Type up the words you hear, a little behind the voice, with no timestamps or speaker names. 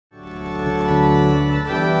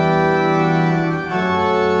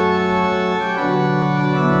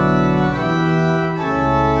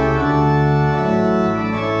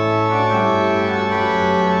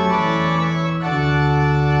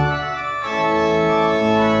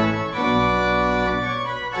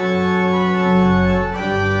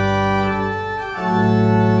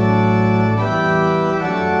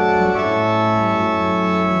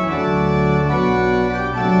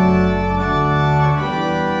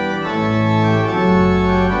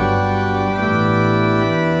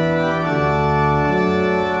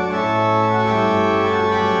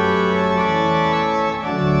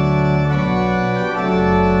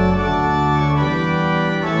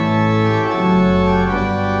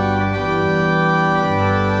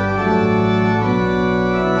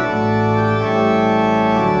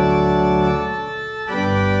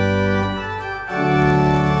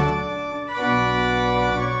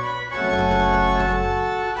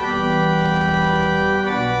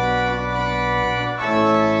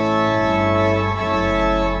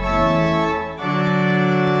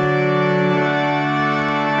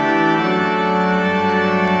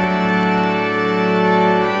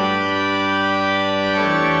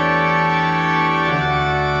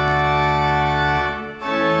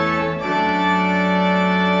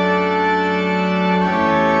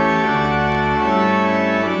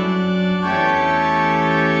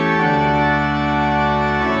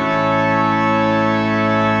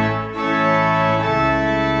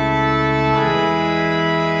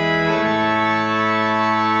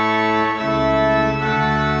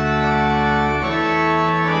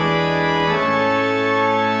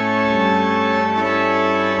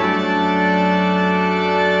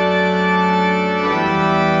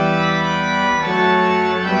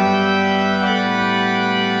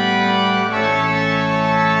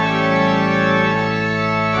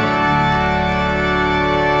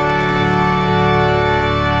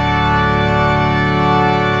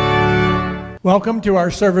Welcome to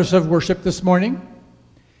our service of worship this morning.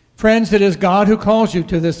 Friends, it is God who calls you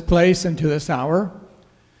to this place and to this hour.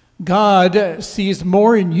 God sees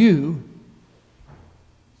more in you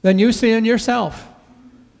than you see in yourself.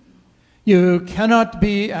 You cannot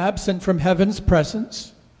be absent from heaven's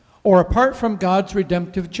presence or apart from God's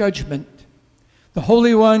redemptive judgment. The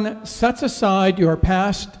Holy One sets aside your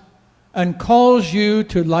past and calls you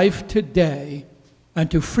to life today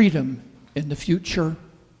and to freedom in the future.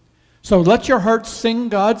 So let your heart sing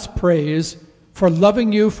God's praise for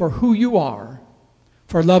loving you for who you are,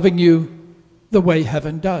 for loving you the way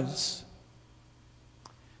heaven does.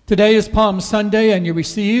 Today is Palm Sunday, and you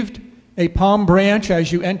received a palm branch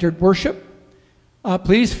as you entered worship.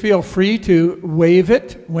 Please feel free to wave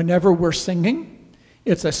it whenever we're singing.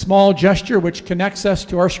 It's a small gesture which connects us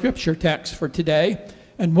to our scripture text for today,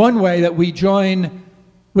 and one way that we join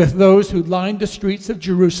with those who lined the streets of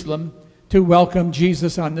Jerusalem to welcome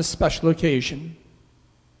Jesus on this special occasion.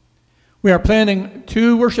 We are planning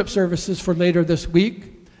 2 worship services for later this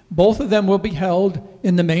week. Both of them will be held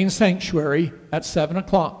in the main sanctuary at 7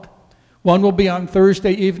 o'clock. One will be on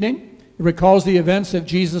Thursday evening. It recalls the events of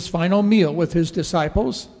Jesus' final meal with his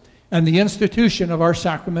disciples and the institution of our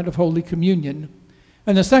sacrament of Holy Communion.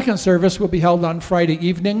 And the second service will be held on Friday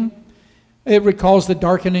evening. It recalls the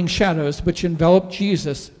darkening shadows which enveloped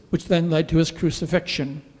Jesus, which then led to his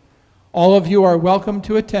crucifixion. All of you are welcome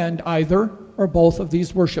to attend either or both of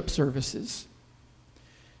these worship services.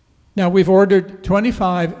 Now, we've ordered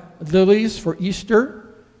 25 lilies for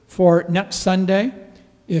Easter for next Sunday.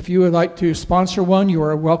 If you would like to sponsor one, you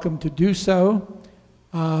are welcome to do so.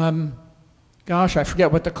 Gosh, I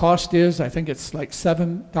forget what the cost is. I think it's like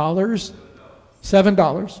 $7.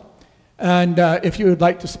 $7. And if you would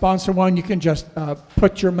like to sponsor one, you can just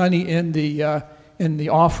put your money in the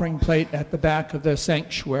offering plate at the back of the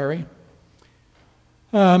sanctuary.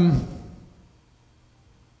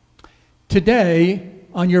 Today,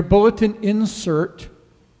 on your bulletin insert,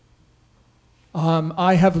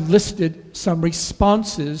 I have listed some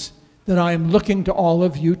responses that I am looking to all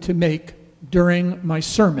of you to make during my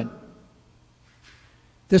sermon.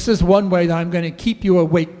 This is one way that I'm going to keep you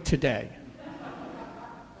awake today.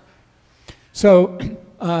 So,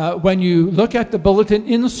 when you look at the bulletin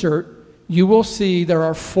insert, you will see there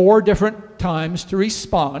are 4 different times to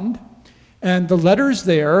respond. And the letters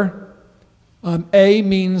there, A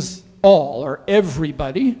means all or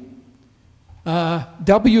everybody,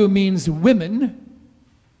 W means women,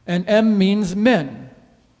 and M means men.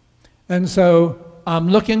 And so I'm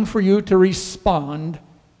looking for you to respond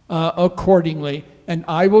accordingly, and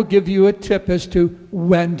I will give you a tip as to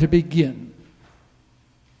when to begin.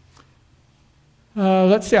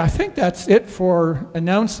 Let's see, I think that's it for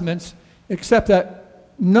announcements, except that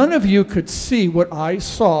none of you could see what I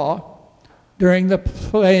saw during the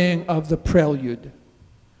playing of the prelude.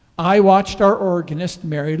 I watched our organist,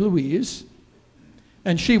 Mary Louise,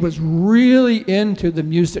 and she was really into the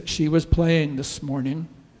music she was playing this morning.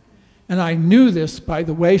 And I knew this by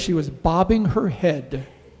the way she was bobbing her head.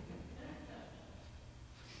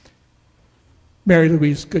 Mary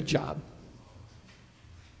Louise, good job.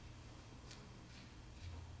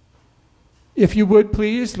 If you would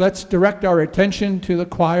please, let's direct our attention to the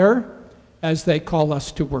choir as they call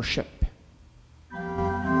us to worship.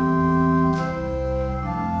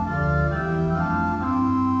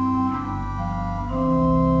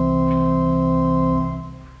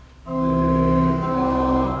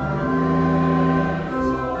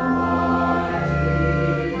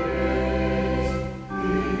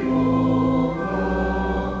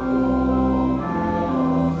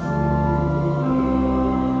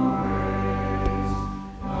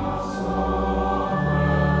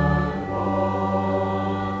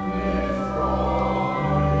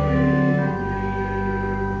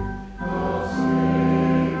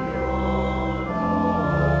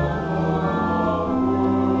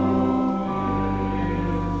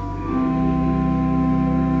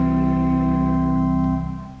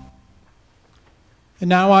 And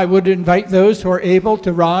now I would invite those who are able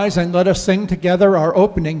to rise and let us sing together our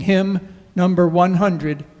opening hymn, number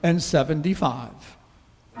 175.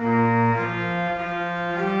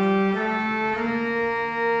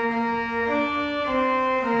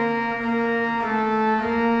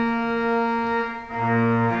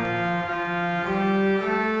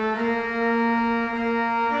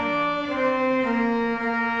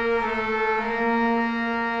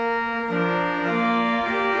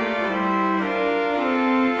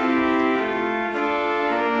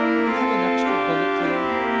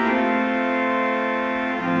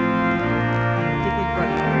 Did we run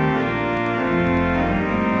out?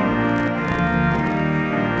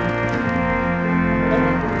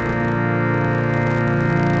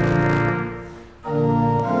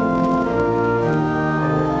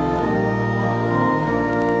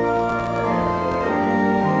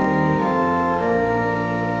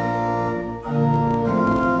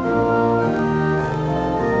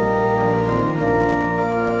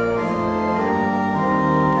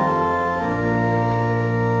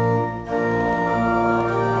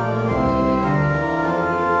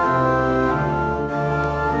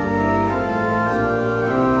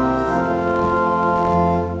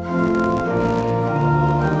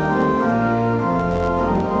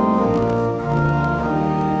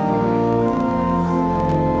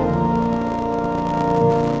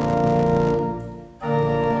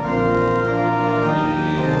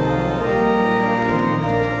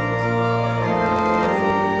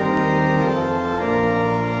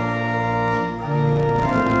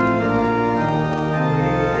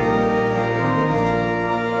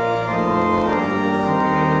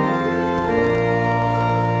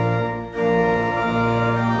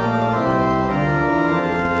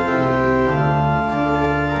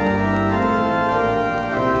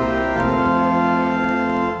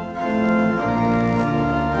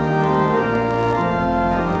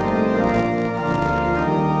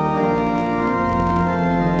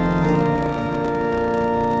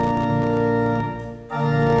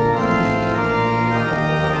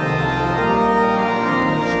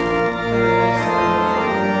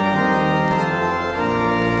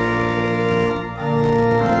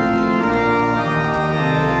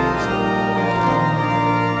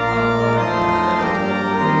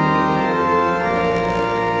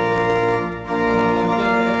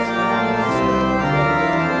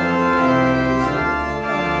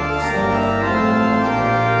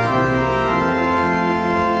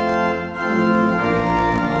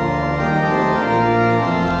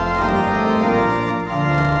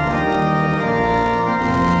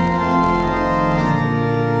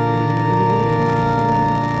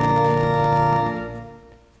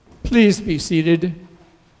 Please be seated.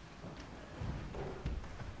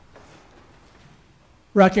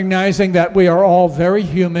 Recognizing that we are all very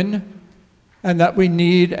human and that we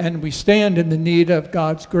need and we stand in the need of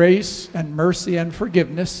God's grace and mercy and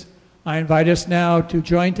forgiveness, I invite us now to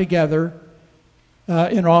join together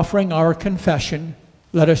in offering our confession.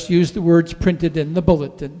 Let us use the words printed in the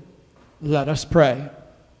bulletin. Let us pray.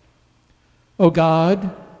 O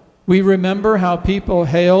God, we remember how people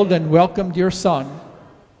hailed and welcomed your Son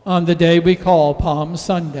on the day we call Palm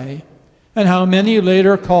Sunday, and how many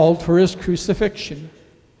later called for his crucifixion.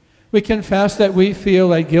 We confess that we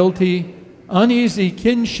feel a guilty, uneasy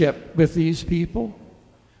kinship with these people.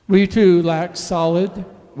 We too lack solid,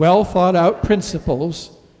 well-thought-out principles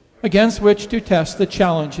against which to test the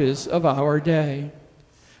challenges of our day.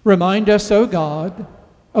 Remind us, O God,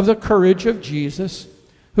 of the courage of Jesus,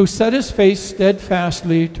 who set his face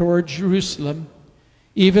steadfastly toward Jerusalem,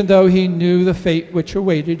 even though he knew the fate which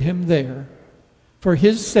awaited him there. For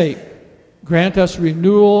his sake, grant us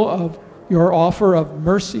renewal of your offer of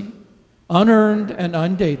mercy, unearned and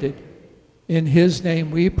undated. In his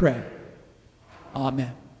name we pray.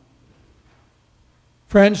 Amen.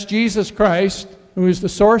 Friends, Jesus Christ, who is the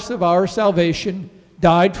source of our salvation,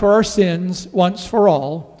 died for our sins once for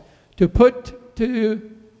all, to put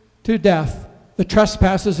to death the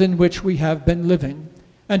trespasses in which we have been living,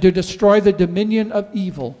 and to destroy the dominion of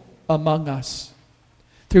evil among us.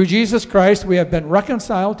 Through Jesus Christ, we have been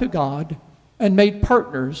reconciled to God and made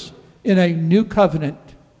partners in a new covenant.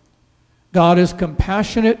 God is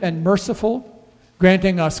compassionate and merciful,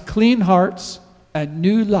 granting us clean hearts and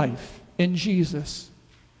new life in Jesus.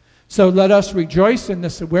 So let us rejoice in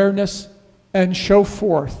this awareness and show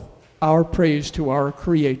forth our praise to our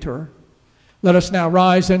Creator. Let us now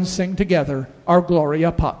rise and sing together our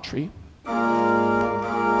Gloria Patri.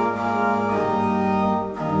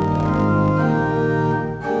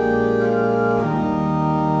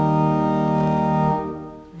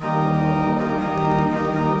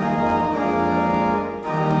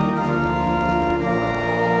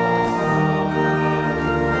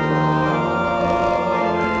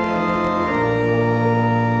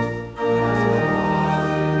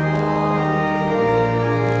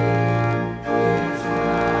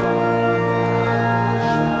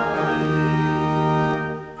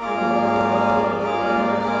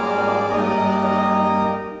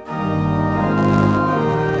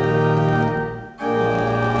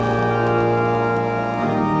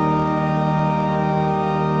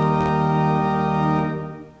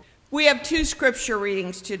 We have two scripture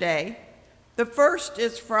readings today. The first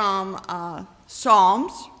is from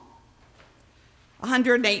Psalms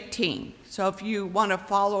 118. So if you want to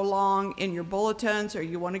follow along in your bulletins or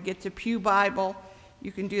you want to get to Pew Bible,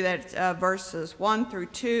 you can do that verses 1 through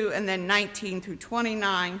 2 and then 19 through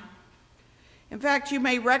 29. In fact, you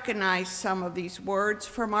may recognize some of these words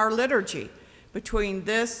from our liturgy between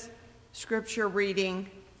this scripture reading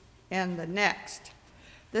and the next.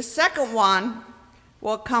 The second one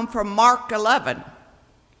will come from Mark 11,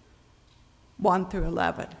 1 through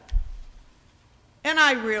 11. And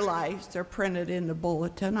I realize they're printed in the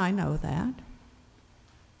bulletin, I know that.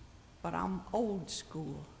 But I'm old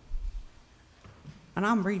school. And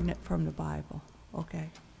I'm reading it from the Bible, okay?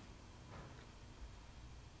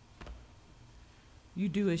 You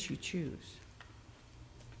do as you choose.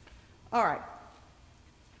 All right.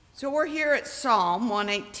 So we're here at Psalm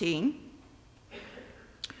 118.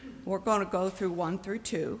 We're going to go through 1 through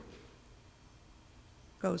 2.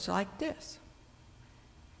 Goes like this.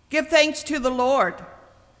 Give thanks to the Lord,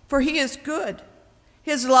 for he is good.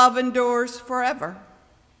 His love endures forever.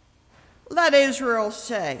 Let Israel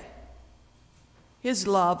say, his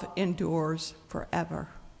love endures forever.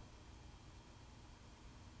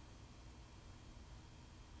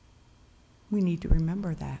 We need to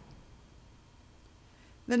remember that.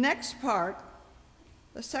 The next part,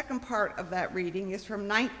 the second part of that reading is from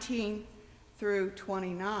 19 through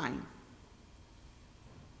 29.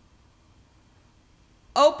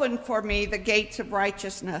 Open for me the gates of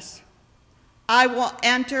righteousness. I will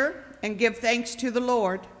enter and give thanks to the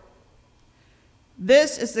Lord.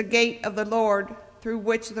 This is the gate of the Lord through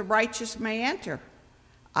which the righteous may enter.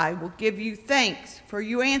 I will give you thanks, for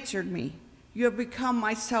you answered me. You have become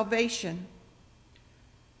my salvation.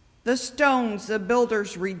 The stones the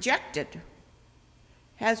builders rejected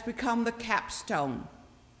has become the capstone.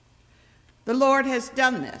 The Lord has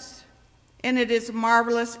done this, and it is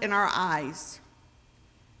marvelous in our eyes.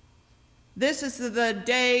 This is the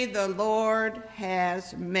day the Lord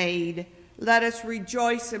has made. Let us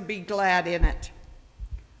rejoice and be glad in it.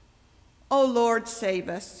 O Lord, save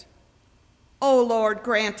us. O Lord,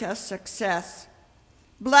 grant us success.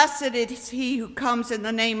 Blessed is he who comes in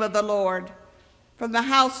the name of the Lord. From the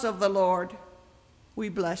house of the Lord, we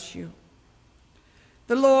bless you.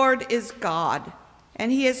 The Lord is God,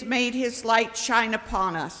 and he has made his light shine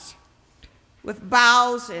upon us. With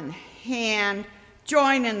boughs in hand,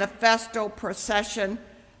 join in the festal procession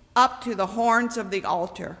up to the horns of the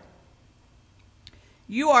altar.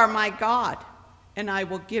 You are my God, and I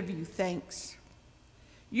will give you thanks.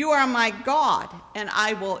 You are my God, and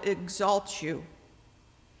I will exalt you.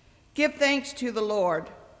 Give thanks to the Lord,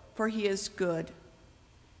 for he is good.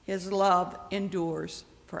 His love endures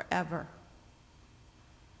forever.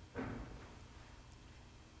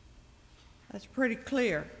 That's pretty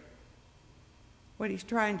clear what he's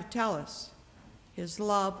trying to tell us. His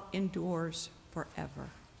love endures forever.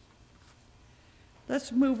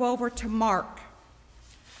 Let's move over to Mark.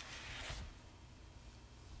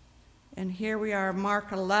 And here we are,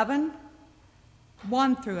 Mark 11,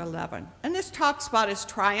 1 through 11. And this talks about his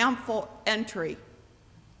triumphal entry.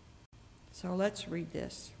 So let's read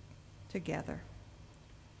this together.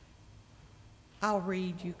 I'll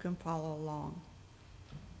read, you can follow along.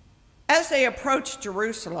 As they approached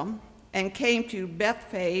Jerusalem and came to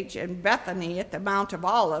Bethphage and Bethany at the Mount of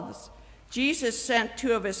Olives, Jesus sent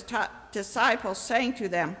two of his disciples, saying to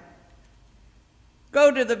them,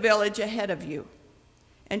 "Go to the village ahead of you,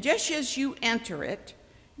 and just as you enter it,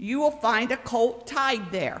 you will find a colt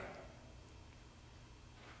tied there,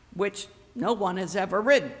 which no one has ever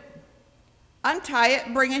ridden. Untie it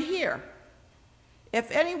and bring it here.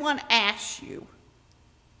 If anyone asks you,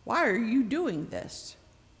 'Why are you doing this?'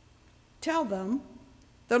 tell them,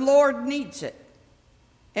 'The Lord needs it,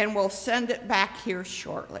 and will send it back here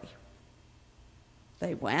shortly.'"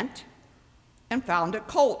 They went and found a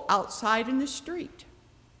colt outside in the street,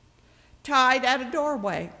 tied at a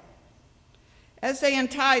doorway. As they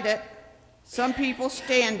untied it, some people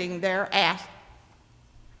standing there asked,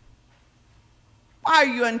 "Why are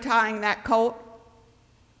you untying that colt?"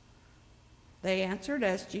 They answered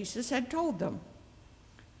as Jesus had told them,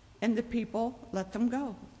 and the people let them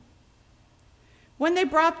go. When they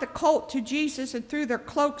brought the colt to Jesus and threw their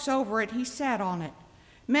cloaks over it, he sat on it.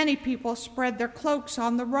 Many people spread their cloaks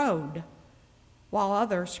on the road, while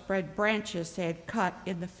others spread branches they had cut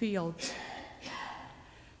in the fields.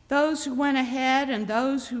 Those who went ahead and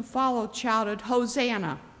those who followed shouted,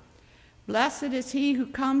 "Hosanna! Blessed is he who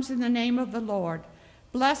comes in the name of the Lord.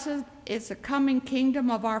 Blessed is the coming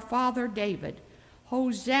kingdom of our father David.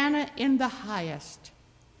 Hosanna in the highest."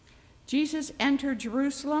 Jesus entered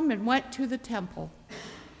Jerusalem and went to the temple.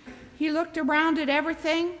 He looked around at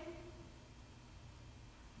everything,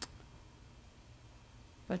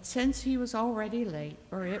 but since it was already late,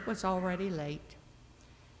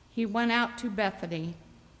 he went out to Bethany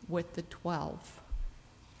with the 12.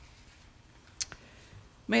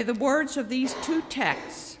 May the words of these two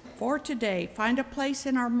texts for today find a place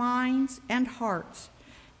in our minds and hearts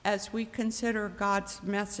as we consider God's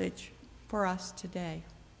message for us today.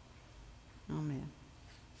 Amen.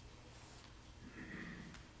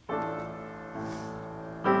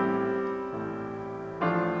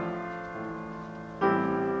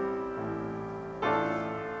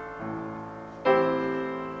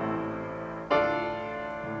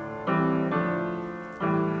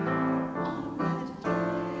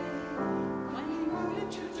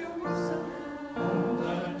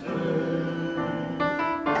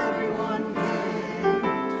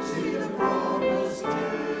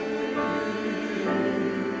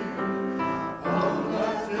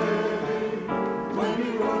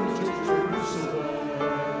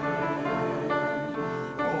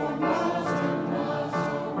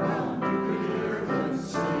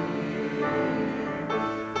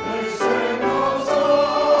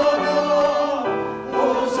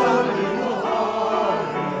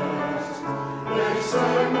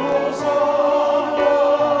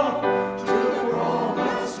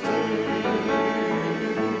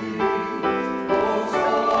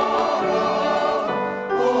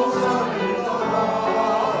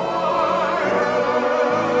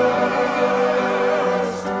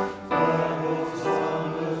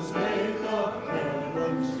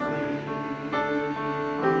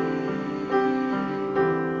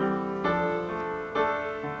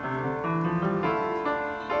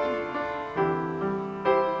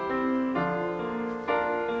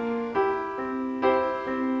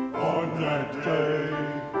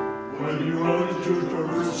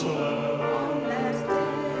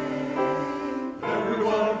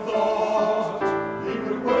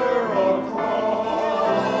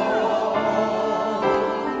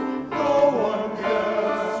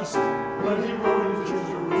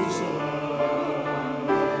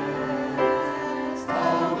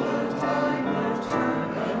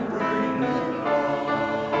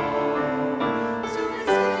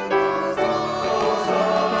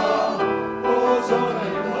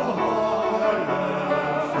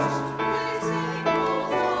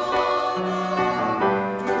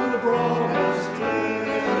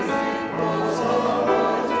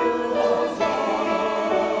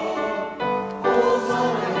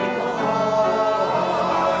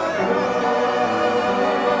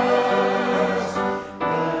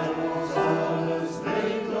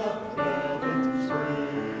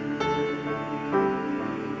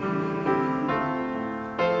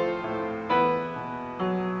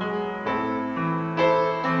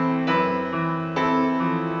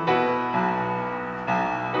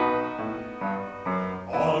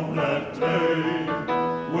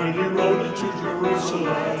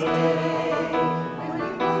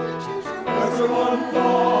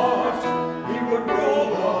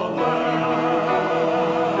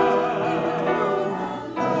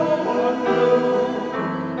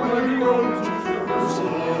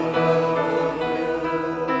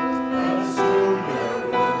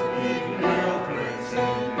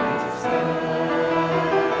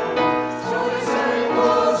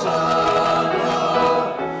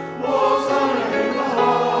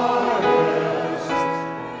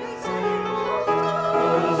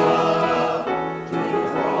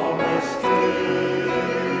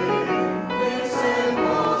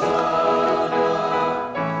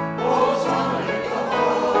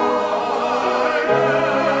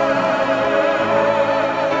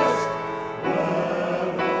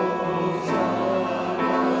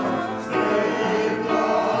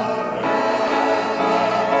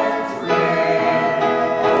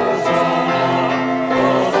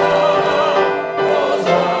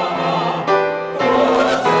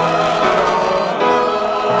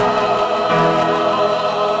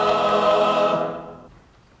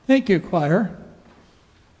 Thank you, choir.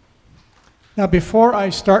 Now, before I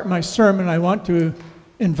start my sermon, I want to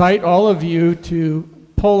invite all of you to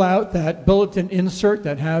pull out that bulletin insert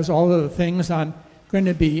that has all of the things I'm going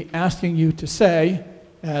to be asking you to say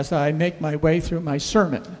as I make my way through my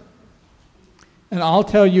sermon. And I'll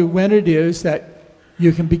tell you when it is that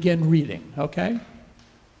you can begin reading, okay?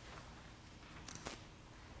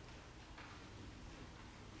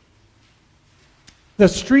 The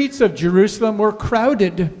streets of Jerusalem were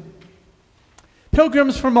crowded.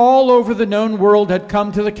 Pilgrims from all over the known world had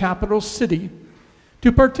come to the capital city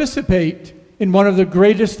to participate in one of the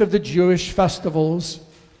greatest of the Jewish festivals,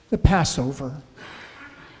 the Passover.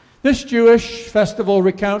 This Jewish festival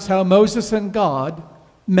recounts how Moses and God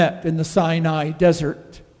met in the Sinai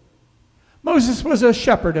desert. Moses was a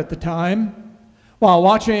shepherd at the time. While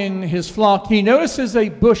watching his flock, he notices a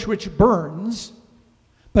bush which burns,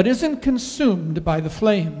 but isn't consumed by the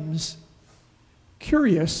flames.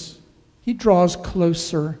 Curious, he draws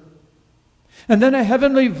closer. And then a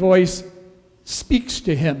heavenly voice speaks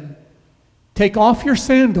to him. "Take off your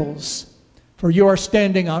sandals, for you are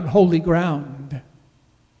standing on holy ground."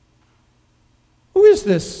 Who is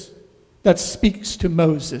this that speaks to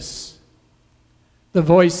Moses? The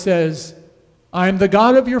voice says, "I am the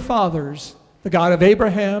God of your fathers, the God of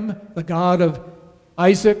Abraham, the God of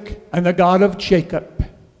Isaac, and the God of Jacob."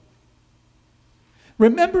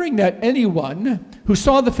 Remembering that anyone who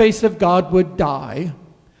saw the face of God would die,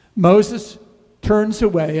 Moses turns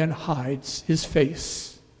away and hides his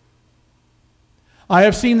face. "I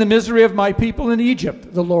have seen the misery of my people in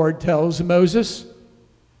Egypt," the Lord tells Moses,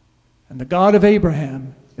 "and the God of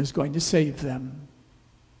Abraham is going to save them."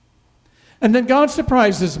 And then God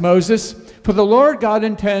surprises Moses, for the Lord God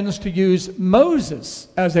intends to use Moses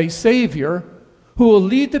as a savior who will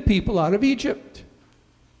lead the people out of Egypt.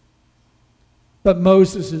 But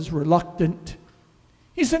Moses is reluctant.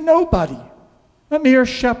 He's a nobody, a mere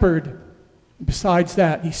shepherd. Besides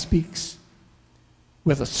that, he speaks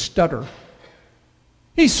with a stutter.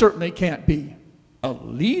 He certainly can't be a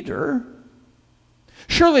leader.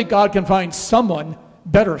 Surely God can find someone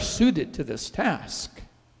better suited to this task.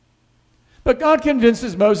 But God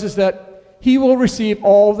convinces Moses that he will receive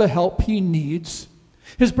all the help he needs.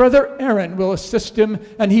 His brother Aaron will assist him,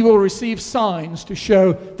 and he will receive signs to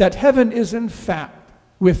show that heaven is in fact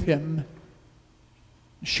with him.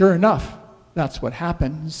 Sure enough, that's what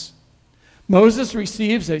happens. Moses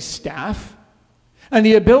receives a staff and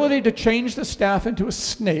the ability to change the staff into a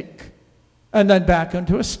snake and then back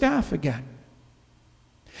into a staff again.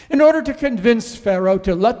 In order to convince Pharaoh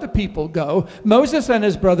to let the people go, Moses and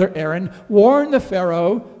his brother Aaron warn the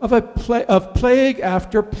Pharaoh of plague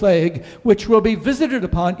after plague, which will be visited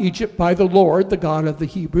upon Egypt by the Lord, the God of the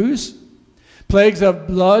Hebrews. Plagues of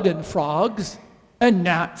blood and frogs, and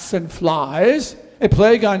gnats and flies, a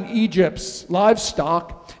plague on Egypt's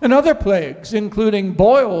livestock, and other plagues, including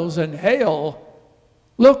boils and hail,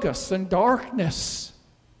 locusts and darkness.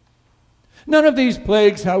 None of these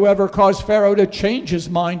plagues, however, caused Pharaoh to change his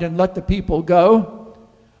mind and let the people go,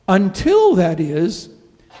 until, that is,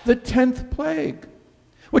 the 10th plague,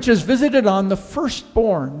 which is visited on the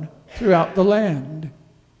firstborn throughout the land.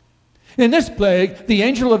 In this plague, the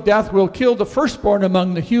angel of death will kill the firstborn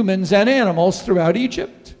among the humans and animals throughout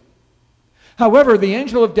Egypt. However, the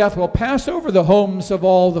angel of death will pass over the homes of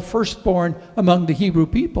all the firstborn among the Hebrew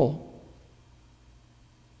people.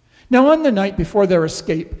 Now, on the night before their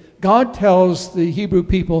escape, God tells the Hebrew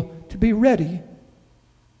people to be ready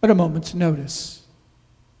at a moment's notice.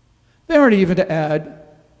 They aren't even to add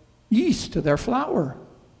yeast to their flour.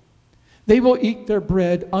 They will eat their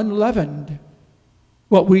bread unleavened,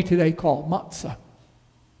 what we today call matzah.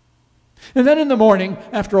 And then in the morning,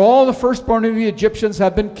 after all the firstborn of the Egyptians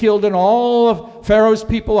have been killed and all of Pharaoh's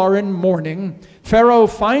people are in mourning, Pharaoh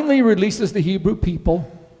finally releases the Hebrew people.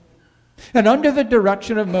 And under the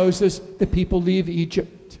direction of Moses, the people leave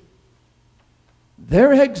Egypt.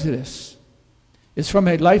 Their exodus is from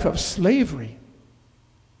a life of slavery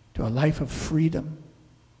to a life of freedom.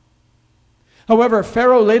 However,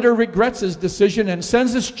 Pharaoh later regrets his decision and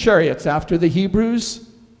sends his chariots after the Hebrews.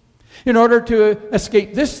 In order to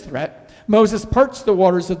escape this threat, Moses parts the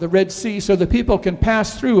waters of the Red Sea so the people can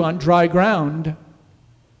pass through on dry ground.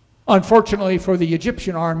 Unfortunately for the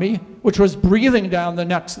Egyptian army, which was breathing down the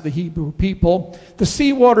necks of the Hebrew people, the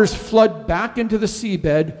sea waters flood back into the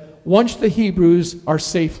seabed once the Hebrews are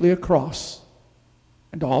safely across,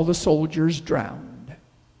 and all the soldiers drowned.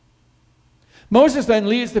 Moses then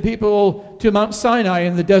leads the people to Mount Sinai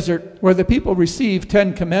in the desert, where the people receive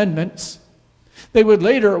 10 commandments. They would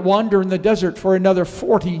later wander in the desert for another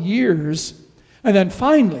 40 years, and then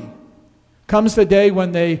finally comes the day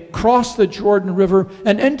when they cross the Jordan River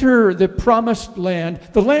and enter the promised land,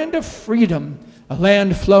 the land of freedom, a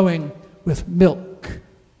land flowing with milk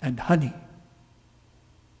and honey.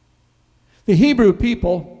 The Hebrew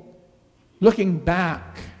people, looking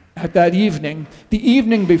back at that evening, the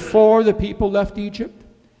evening before the people left Egypt,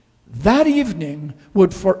 that evening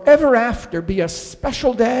would forever after be a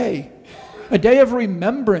special day, a day of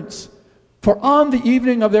remembrance. For on the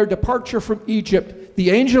evening of their departure from Egypt, the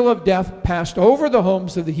angel of death passed over the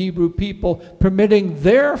homes of the Hebrew people, permitting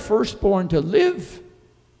their firstborn to live,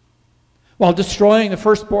 while destroying the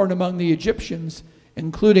firstborn among the Egyptians,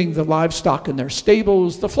 including the livestock in their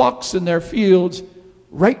stables, the flocks in their fields,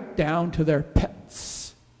 right down to their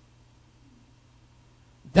pets.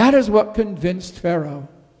 That is what convinced Pharaoh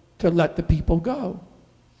to let the people go.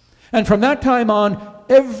 And from that time on,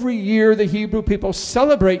 every year the Hebrew people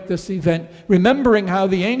celebrate this event, remembering how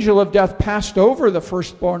the angel of death passed over the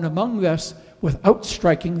firstborn among us without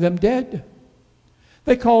striking them dead.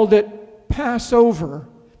 They called it Passover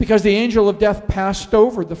because the angel of death passed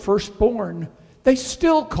over the firstborn. They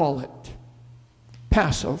still call it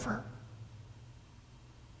Passover.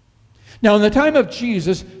 Now, in the time of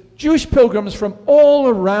Jesus, Jewish pilgrims from all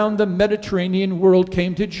around the Mediterranean world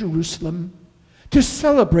came to Jerusalem to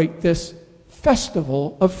celebrate this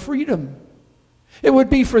festival of freedom. It would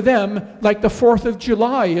be for them like the 4th of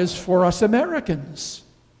July is for us Americans.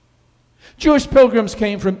 Jewish pilgrims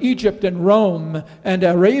came from Egypt and Rome and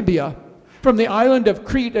Arabia, from the island of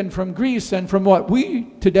Crete and from Greece, and from what we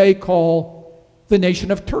today call the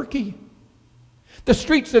nation of Turkey. The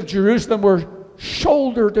streets of Jerusalem were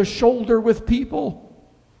shoulder to shoulder with people.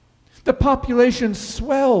 The population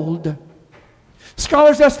swelled.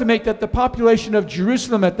 Scholars estimate that the population of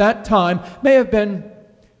Jerusalem at that time may have been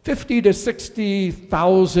 50 to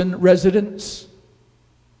 60,000 residents.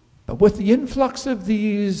 But with the influx of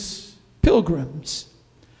these pilgrims,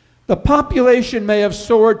 the population may have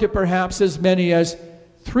soared to perhaps as many as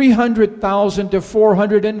 300,000 to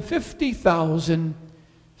 450,000,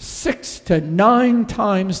 6 to 9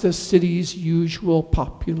 times the city's usual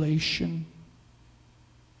population.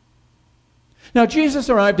 Now, Jesus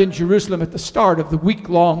arrived in Jerusalem at the start of the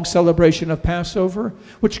week-long celebration of Passover,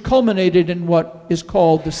 which culminated in what is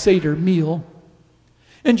called the Seder meal.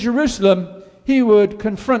 In Jerusalem, he would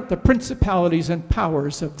confront the principalities and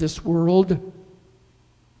powers of this world.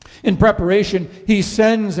 In preparation, he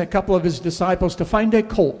sends a couple of his disciples to find a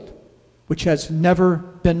colt which has never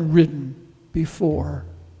been ridden before.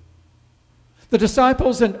 The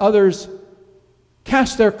disciples and others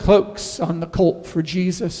cast their cloaks on the colt for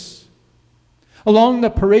Jesus. Along the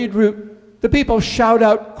parade route, the people shout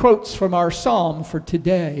out quotes from our psalm for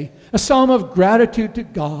today, a psalm of gratitude to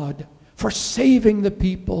God for saving the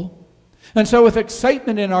people. And so with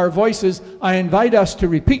excitement in our voices, I invite us to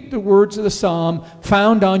repeat the words of the psalm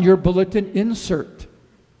found on your bulletin insert,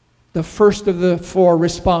 the first of the 4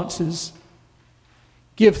 responses.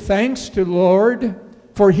 Give thanks to the Lord,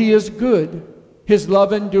 for he is good. His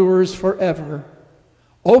love endures forever.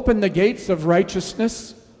 Open the gates of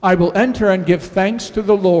righteousness. I will enter and give thanks to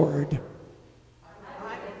the Lord. I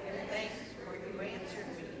will give thanks, for you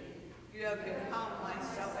answered me. You have become my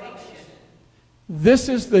salvation. This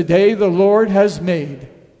is the day the Lord has made.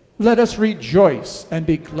 Let us rejoice and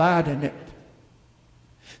be glad in it.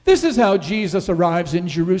 This is how Jesus arrives in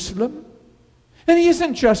Jerusalem. And he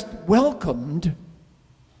isn't just welcomed,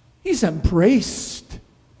 he's embraced.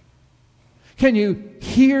 Can you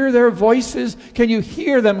hear their voices? Can you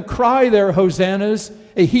hear them cry their hosannas,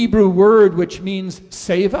 a Hebrew word which means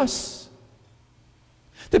save us?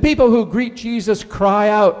 The people who greet Jesus cry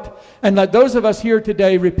out, and let those of us here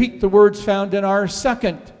today repeat the words found in our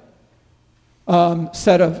second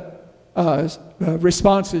set of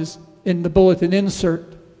responses in the bulletin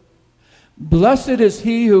insert. Blessed is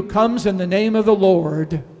he who comes in the name of the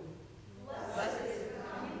Lord. Blessed is the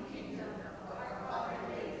coming kingdom of our Father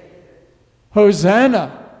David.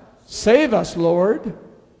 Hosanna, save us, Lord.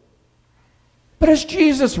 But as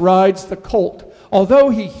Jesus rides the colt, although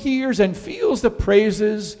he hears and feels the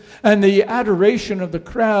praises and the adoration of the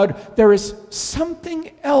crowd, there is something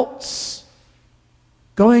else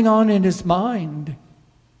going on in his mind.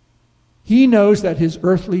 He knows that his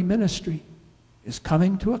earthly ministry is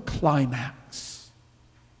coming to a climax.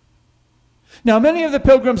 Now, many of the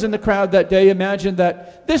pilgrims in the crowd that day imagined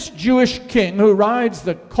that this Jewish king who rides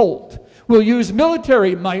the colt will use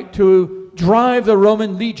military might to drive the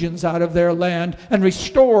Roman legions out of their land and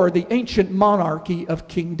restore the ancient monarchy of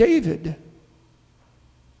King David.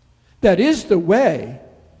 That is the way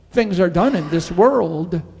things are done in this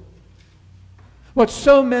world. What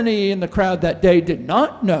so many in the crowd that day did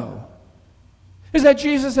not know is that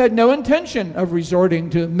Jesus had no intention of resorting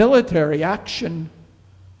to military action,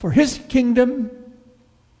 for his kingdom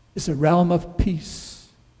is a realm of peace.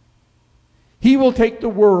 He will take the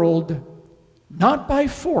world not by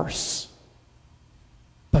force,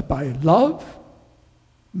 but by love,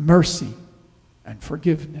 mercy, and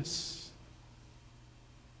forgiveness.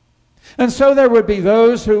 And so there would be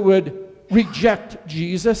those who would reject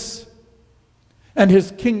Jesus and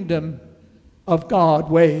his kingdom of God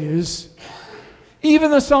ways.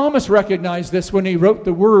 Even the psalmist recognized this when he wrote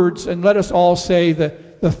the words, and let us all say the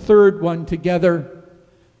third one together.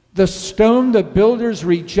 The stone the builders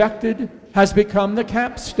rejected has become the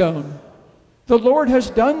capstone. The Lord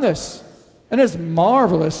has done this, and is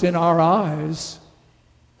marvelous in our eyes.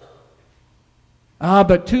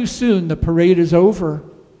 But too soon the parade is over.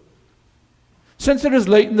 Since it is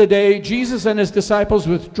late in the day, Jesus and his disciples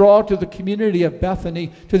withdraw to the community of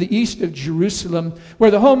Bethany, to the east of Jerusalem, where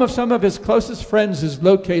the home of some of his closest friends is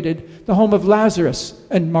located, the home of Lazarus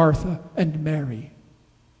and Martha and Mary.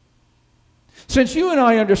 Since you and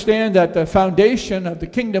I understand that the foundation of the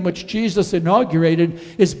kingdom which Jesus inaugurated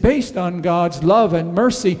is based on God's love and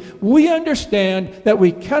mercy, we understand that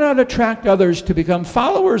we cannot attract others to become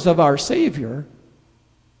followers of our Savior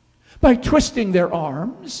by twisting their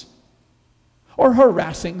arms, or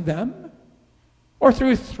harassing them, or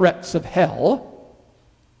through threats of hell,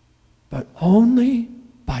 but only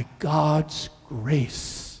by God's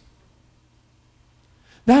grace.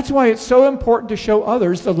 That's why it's so important to show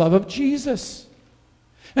others the love of Jesus,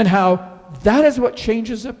 and how that is what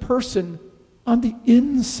changes a person on the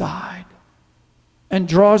inside and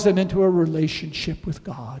draws them into a relationship with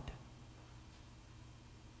God.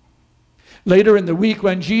 Later in the week,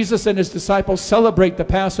 when Jesus and his disciples celebrate the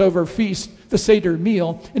Passover feast, the Seder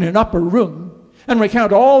meal, in an upper room, and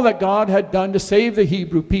recount all that God had done to save the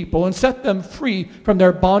Hebrew people and set them free from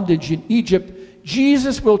their bondage in Egypt,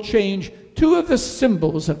 Jesus will change two of the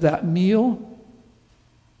symbols of that meal.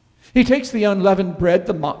 He takes the unleavened bread,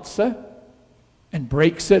 the matzah, and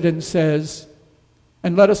breaks it and says,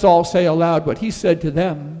 and let us all say aloud what he said to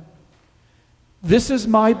them, "This is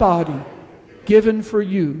my body given for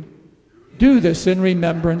you. Do this in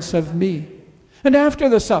remembrance of me." And after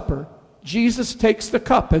the supper, Jesus takes the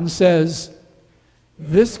cup and says,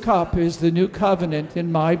 "This cup is the new covenant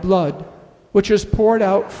in my blood, which is poured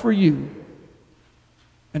out for you."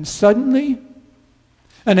 And suddenly,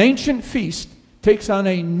 an ancient feast takes on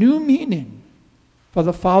a new meaning for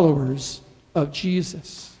the followers of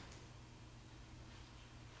Jesus.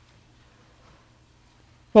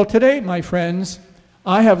 Well, today, my friends,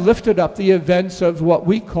 I have lifted up the events of what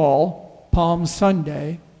we call Palm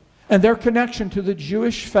Sunday, and their connection to the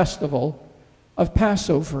Jewish festival of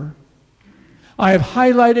Passover. I have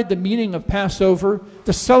highlighted the meaning of Passover,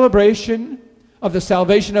 the celebration of the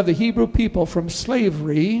salvation of the Hebrew people from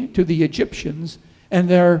slavery to the Egyptians and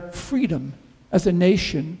their freedom as a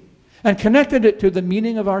nation, and connected it to the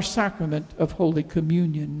meaning of our sacrament of Holy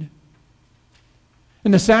Communion.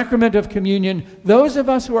 In the sacrament of communion, those of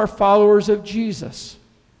us who are followers of Jesus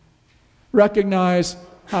recognize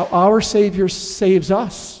how our Savior saves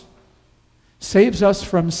us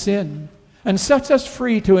from sin, and sets us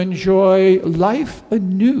free to enjoy life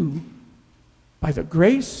anew by the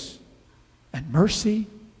grace and mercy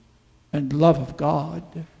and love of God.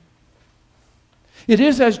 It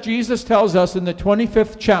is as Jesus tells us in the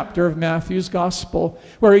 25th chapter of Matthew's Gospel,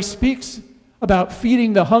 where he speaks about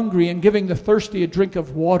feeding the hungry and giving the thirsty a drink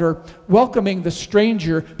of water, welcoming the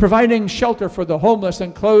stranger, providing shelter for the homeless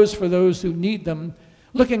and clothes for those who need them,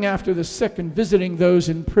 looking after the sick and visiting those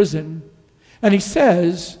in prison. And he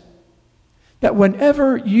says that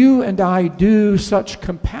whenever you and I do such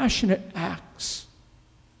compassionate acts,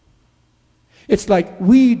 It's like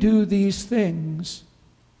we do these things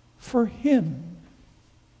for him.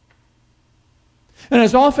 And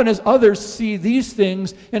as often as others see these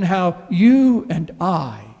things in how you and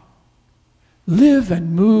I live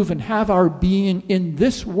and move and have our being in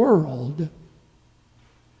this world,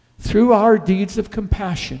 through our deeds of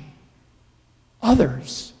compassion,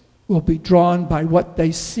 others will be drawn by what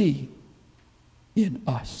they see in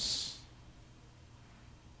us.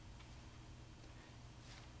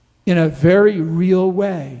 In a very real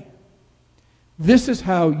way, this is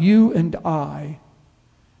how you and I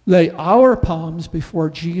lay our palms before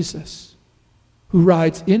Jesus, who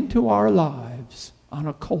rides into our lives on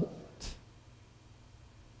a colt.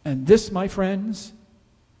 And this, my friends,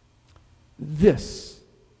 this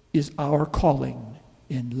is our calling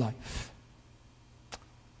in life.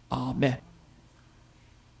 Amen.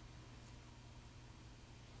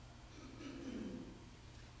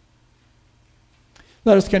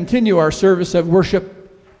 Let us continue our service of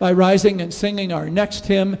worship by rising and singing our next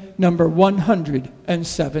hymn, number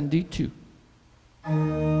 172.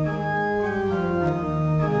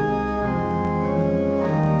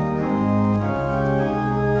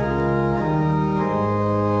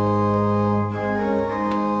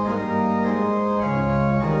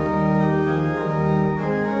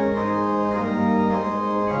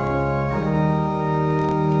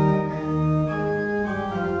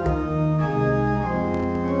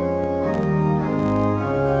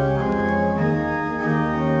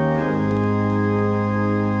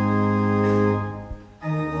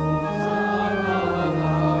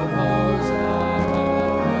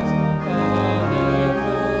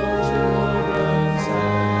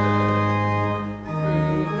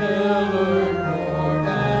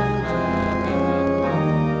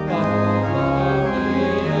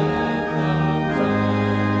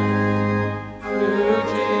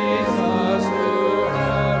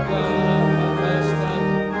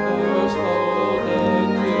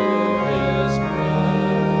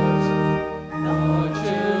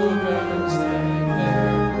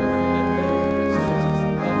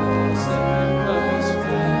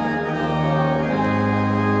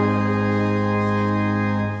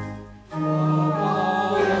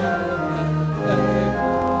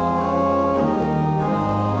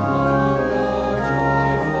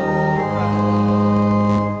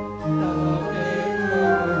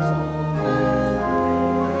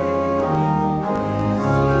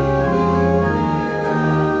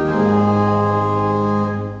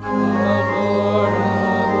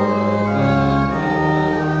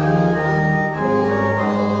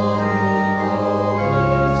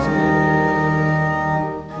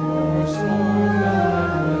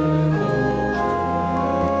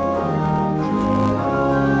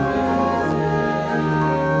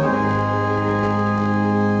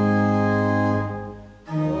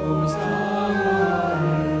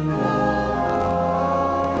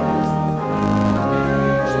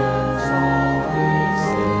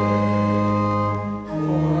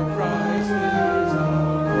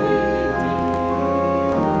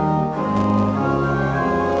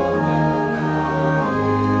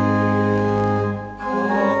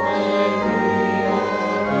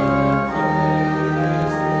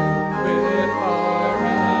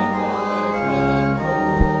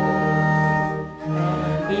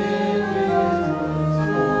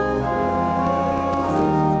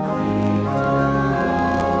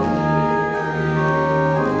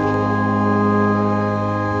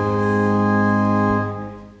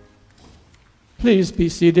 Please be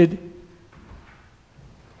seated.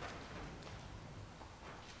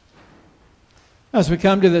 As we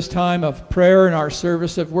come to this time of prayer in our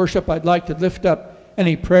service of worship, I'd like to lift up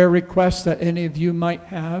any prayer requests that any of you might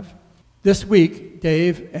have. This week,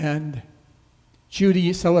 Dave and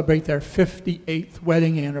Judy celebrate their 58th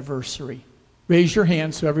wedding anniversary. Raise your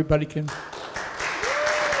hand so everybody can.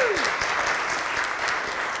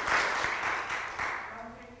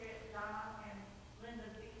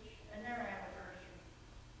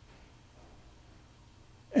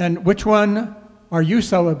 And which one are you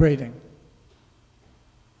celebrating?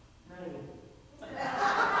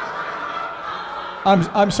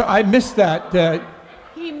 I'm sorry, I missed that.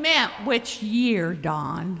 He meant which year,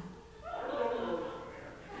 Don?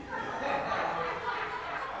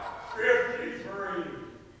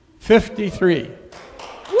 53.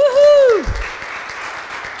 Woohoo!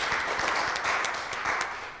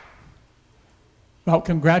 Well,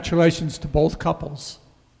 congratulations to both couples.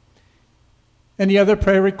 Any other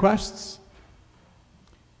prayer requests?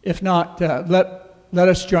 If not, let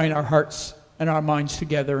us join our hearts and our minds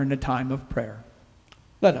together in a time of prayer.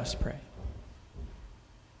 Let us pray.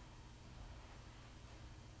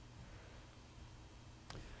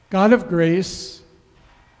 God of grace,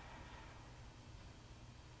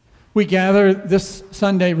 we gather this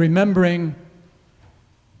Sunday remembering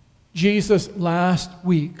Jesus' last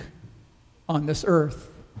week on this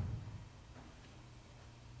earth.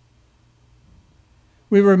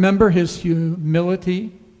 We remember his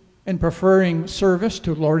humility in preferring service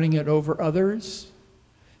to lording it over others,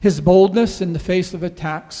 his boldness in the face of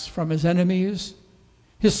attacks from his enemies,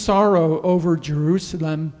 his sorrow over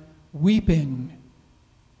Jerusalem, weeping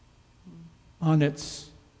on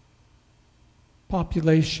its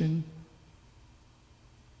population.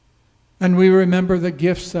 And we remember the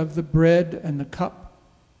gifts of the bread and the cup,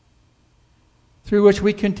 through which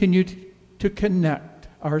we continue to connect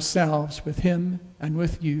ourselves with him and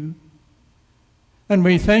with you. And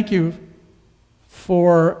we thank you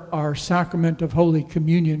for our sacrament of Holy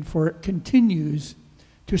Communion, for it continues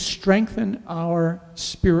to strengthen our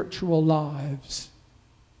spiritual lives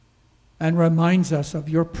and reminds us of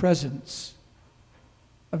your presence,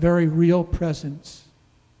 a very real presence.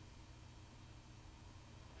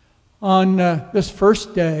 On this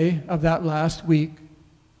first day of that last week,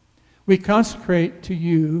 we consecrate to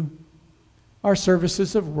you our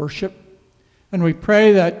services of worship, and we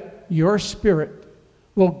pray that your Spirit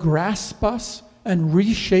will grasp us and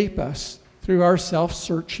reshape us through our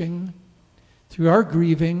self-searching, through our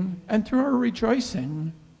grieving, and through our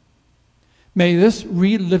rejoicing. May this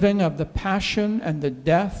reliving of the passion and the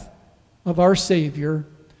death of our Savior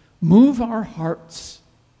move our hearts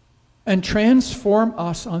and transform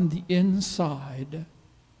us on the inside.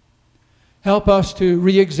 Help us to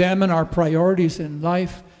re-examine our priorities in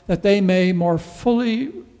life, that they may more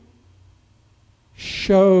fully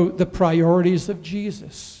show the priorities of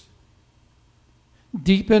Jesus.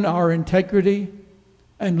 Deepen our integrity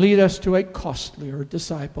and lead us to a costlier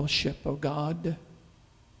discipleship, O God.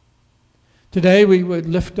 Today we would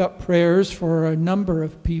lift up prayers for a number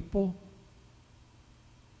of people.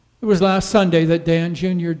 It was last Sunday that Dan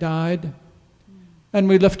Jr. died, and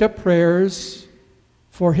we lift up prayers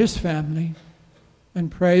for his family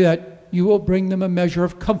and pray that you will bring them a measure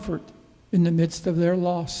of comfort in the midst of their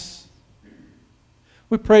loss.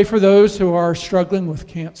 We pray for those who are struggling with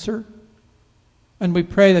cancer, and we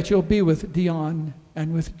pray that you'll be with Dion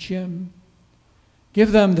and with Jim.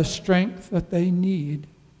 Give them the strength that they need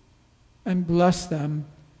and bless them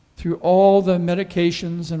through all the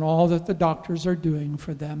medications and all that the doctors are doing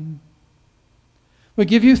for them. We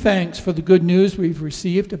give you thanks for the good news we've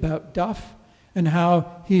received about Duff and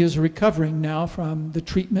how he is recovering now from the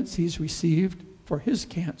treatments he's received for his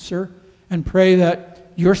cancer, and pray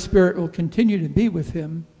that your Spirit will continue to be with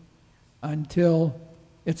him until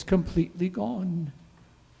it's completely gone.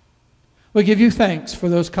 We give you thanks for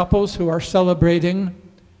those couples who are celebrating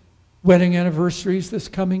wedding anniversaries this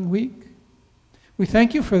coming week. We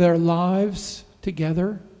thank you for their lives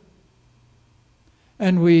together,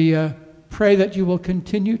 and we pray that you will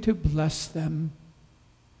continue to bless them.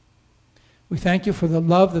 We thank you for the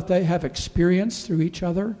love that they have experienced through each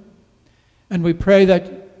other, and we pray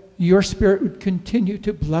that your Spirit would continue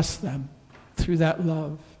to bless them through that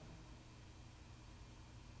love.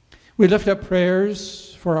 We lift up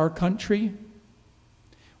prayers for our country.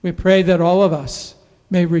 We pray that all of us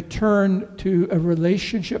may return to a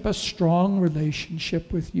relationship, a strong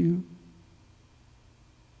relationship with you.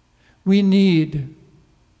 We need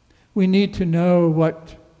to know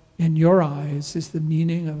what, in your eyes, is the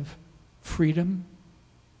meaning of freedom.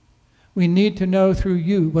 We need to know through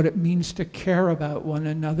you what it means to care about one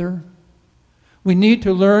another. We need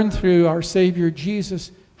to learn through our Savior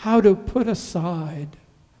Jesus how to put aside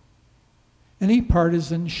any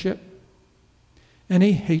partisanship,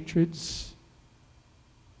 any hatreds,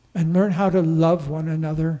 and learn how to love one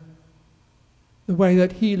another the way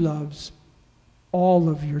that he loves all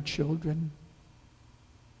of your children.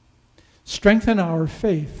 Strengthen our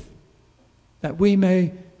faith that we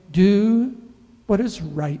may do what is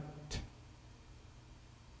right.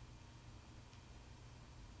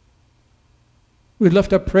 We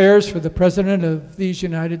lift up prayers for the President of these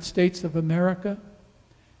United States of America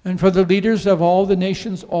and for the leaders of all the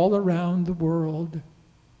nations all around the world.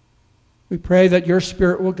 We pray that your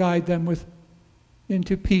Spirit will guide them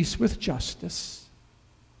into peace with justice.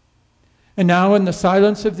 And now, in the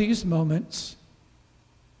silence of these moments,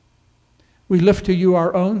 we lift to you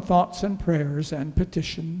our own thoughts and prayers and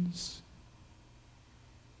petitions.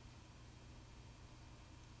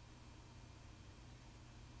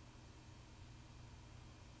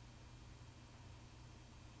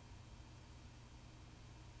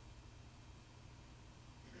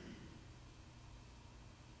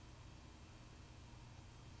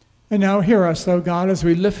 And now hear us, O God, as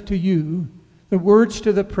we lift to you the words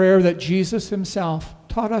to the prayer that Jesus himself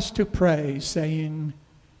taught us to pray, saying,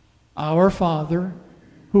 Our Father,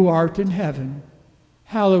 who art in heaven,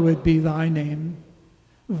 hallowed be thy name.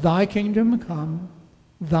 Thy kingdom come,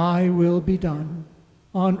 thy will be done,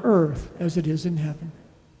 on earth as it is in heaven.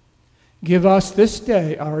 Give us this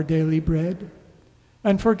day our daily bread,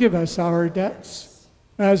 and forgive us our debts,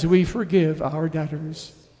 as we forgive our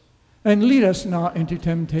debtors. And lead us not into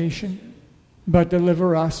temptation, but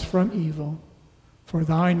deliver us from evil. For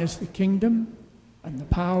thine is the kingdom, and the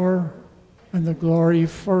power, and the glory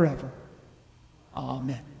forever.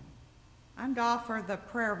 Amen. I'm to offer the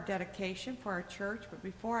prayer of dedication for our church, but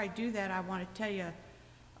before I do that, I want to tell you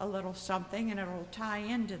a little something, and it'll tie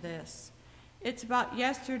into this. It's about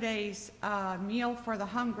yesterday's meal for the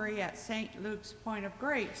hungry at St. Luke's Point of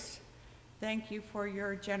Grace. Thank you for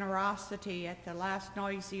your generosity. At the last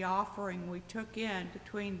noisy offering, we took in,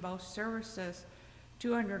 between both services,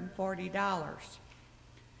 $240.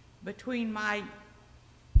 Between my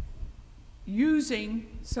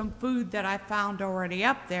using some food that I found already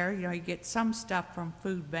up there, you get some stuff from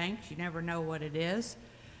food banks, you never know what it is,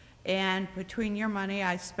 and between your money,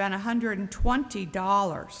 I spent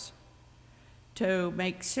 $120 to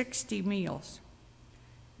make 60 meals.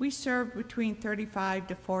 We served between 35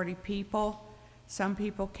 to 40 people. Some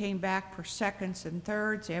people came back for seconds and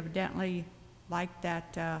thirds. They evidently liked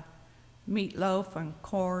that meatloaf and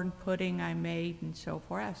corn pudding I made and so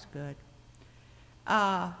forth. That's good.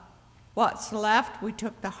 What's left, we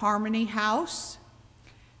took the Harmony House.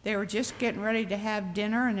 They were just getting ready to have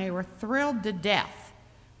dinner, and they were thrilled to death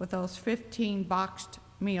with those 15 boxed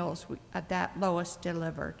meals that Lois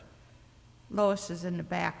delivered. Lois is in the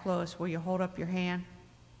back. Lois, will you hold up your hand?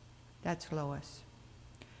 That's Lois.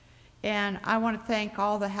 And I want to thank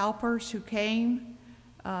all the helpers who came.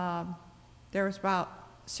 There was about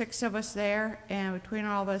 6 of us there, and between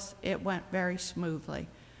all of us, it went very smoothly.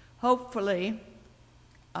 Hopefully,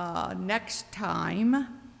 next time,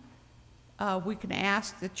 we can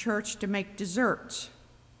ask the church to make desserts.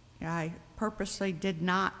 I purposely did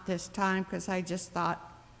not this time because I just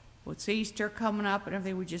thought, well, it's Easter coming up and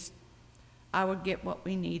everything, I would get what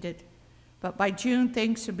we needed. But by June,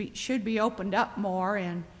 things should be opened up more,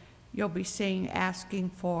 and you'll be asking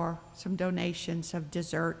for some donations of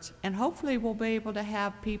desserts. And hopefully we'll be able to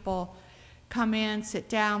have people come in, sit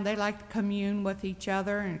down. They like to commune with each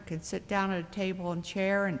other and can sit down at a table and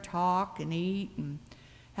chair and talk and eat and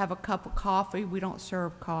have a cup of coffee. We don't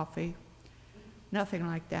serve coffee, nothing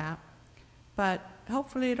like that. But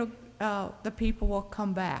hopefully the people will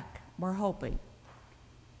come back. We're hoping.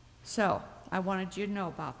 So I wanted you to know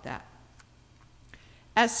about that.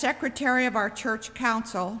 As secretary of our church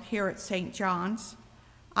council here at St. John's,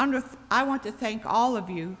 I want to thank all of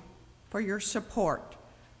you for your support,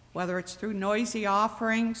 whether it's through noisy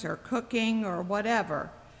offerings or cooking or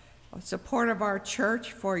whatever. Support of our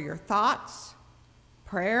church, for your thoughts,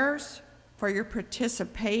 prayers, for your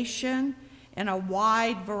participation in a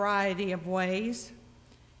wide variety of ways,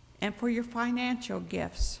 and for your financial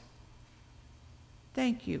gifts.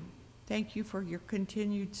 Thank you. Thank you for your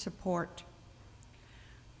continued support.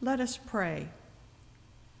 Let us pray.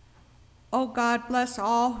 Oh God, bless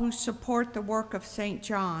all who support the work of St.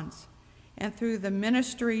 John's, and through the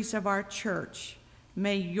ministries of our church,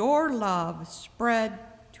 may your love spread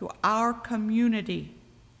to our community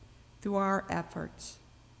through our efforts.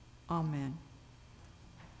 Amen.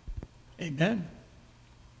 Amen.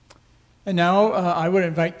 And now I would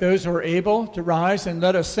invite those who are able to rise and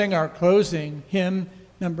let us sing our closing hymn,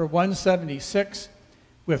 number 176,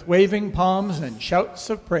 with waving palms and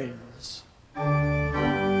shouts of praise.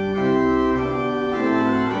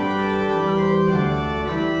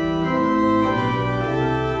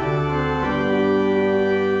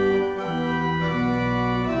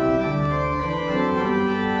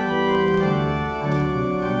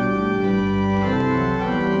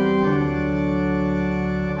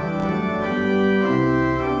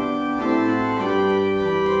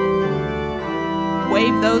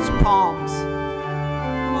 Wave those palms.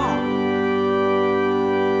 Come on.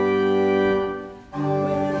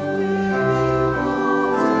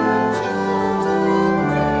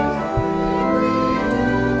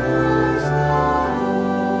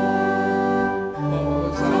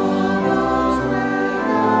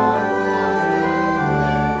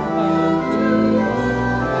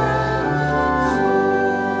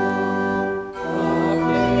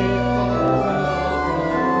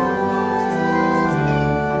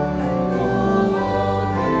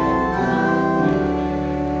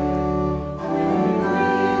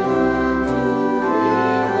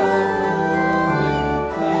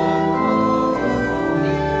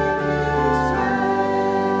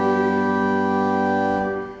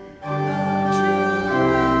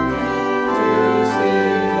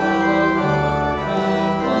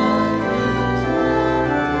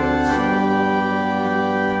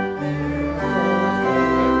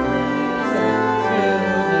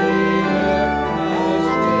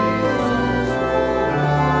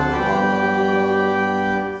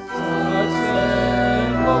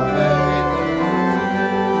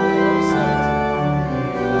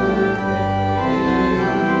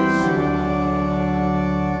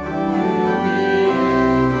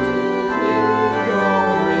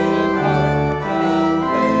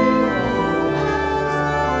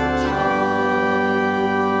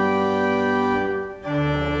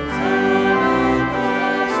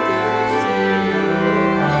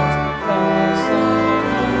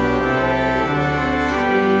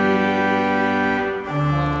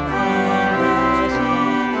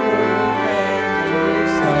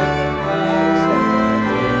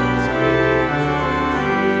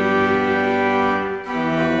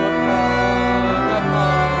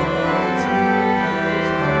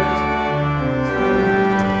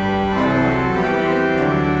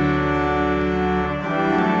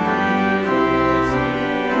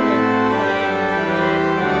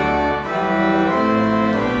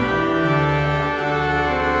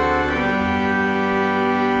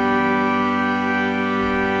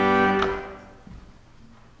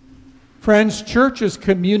 Friends, church is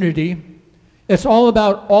community. It's all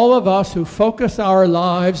about all of us who focus our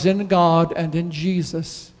lives in God and in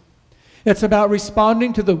Jesus. It's about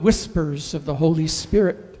responding to the whispers of the Holy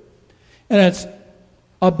Spirit. And it's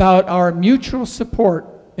about our mutual support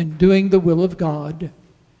in doing the will of God.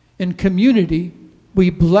 In community,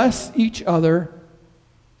 we bless each other,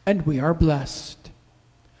 and we are blessed.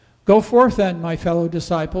 Go forth then, my fellow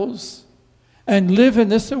disciples, and live in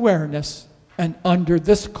this awareness and under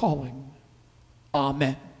this calling.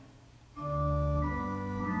 Amen.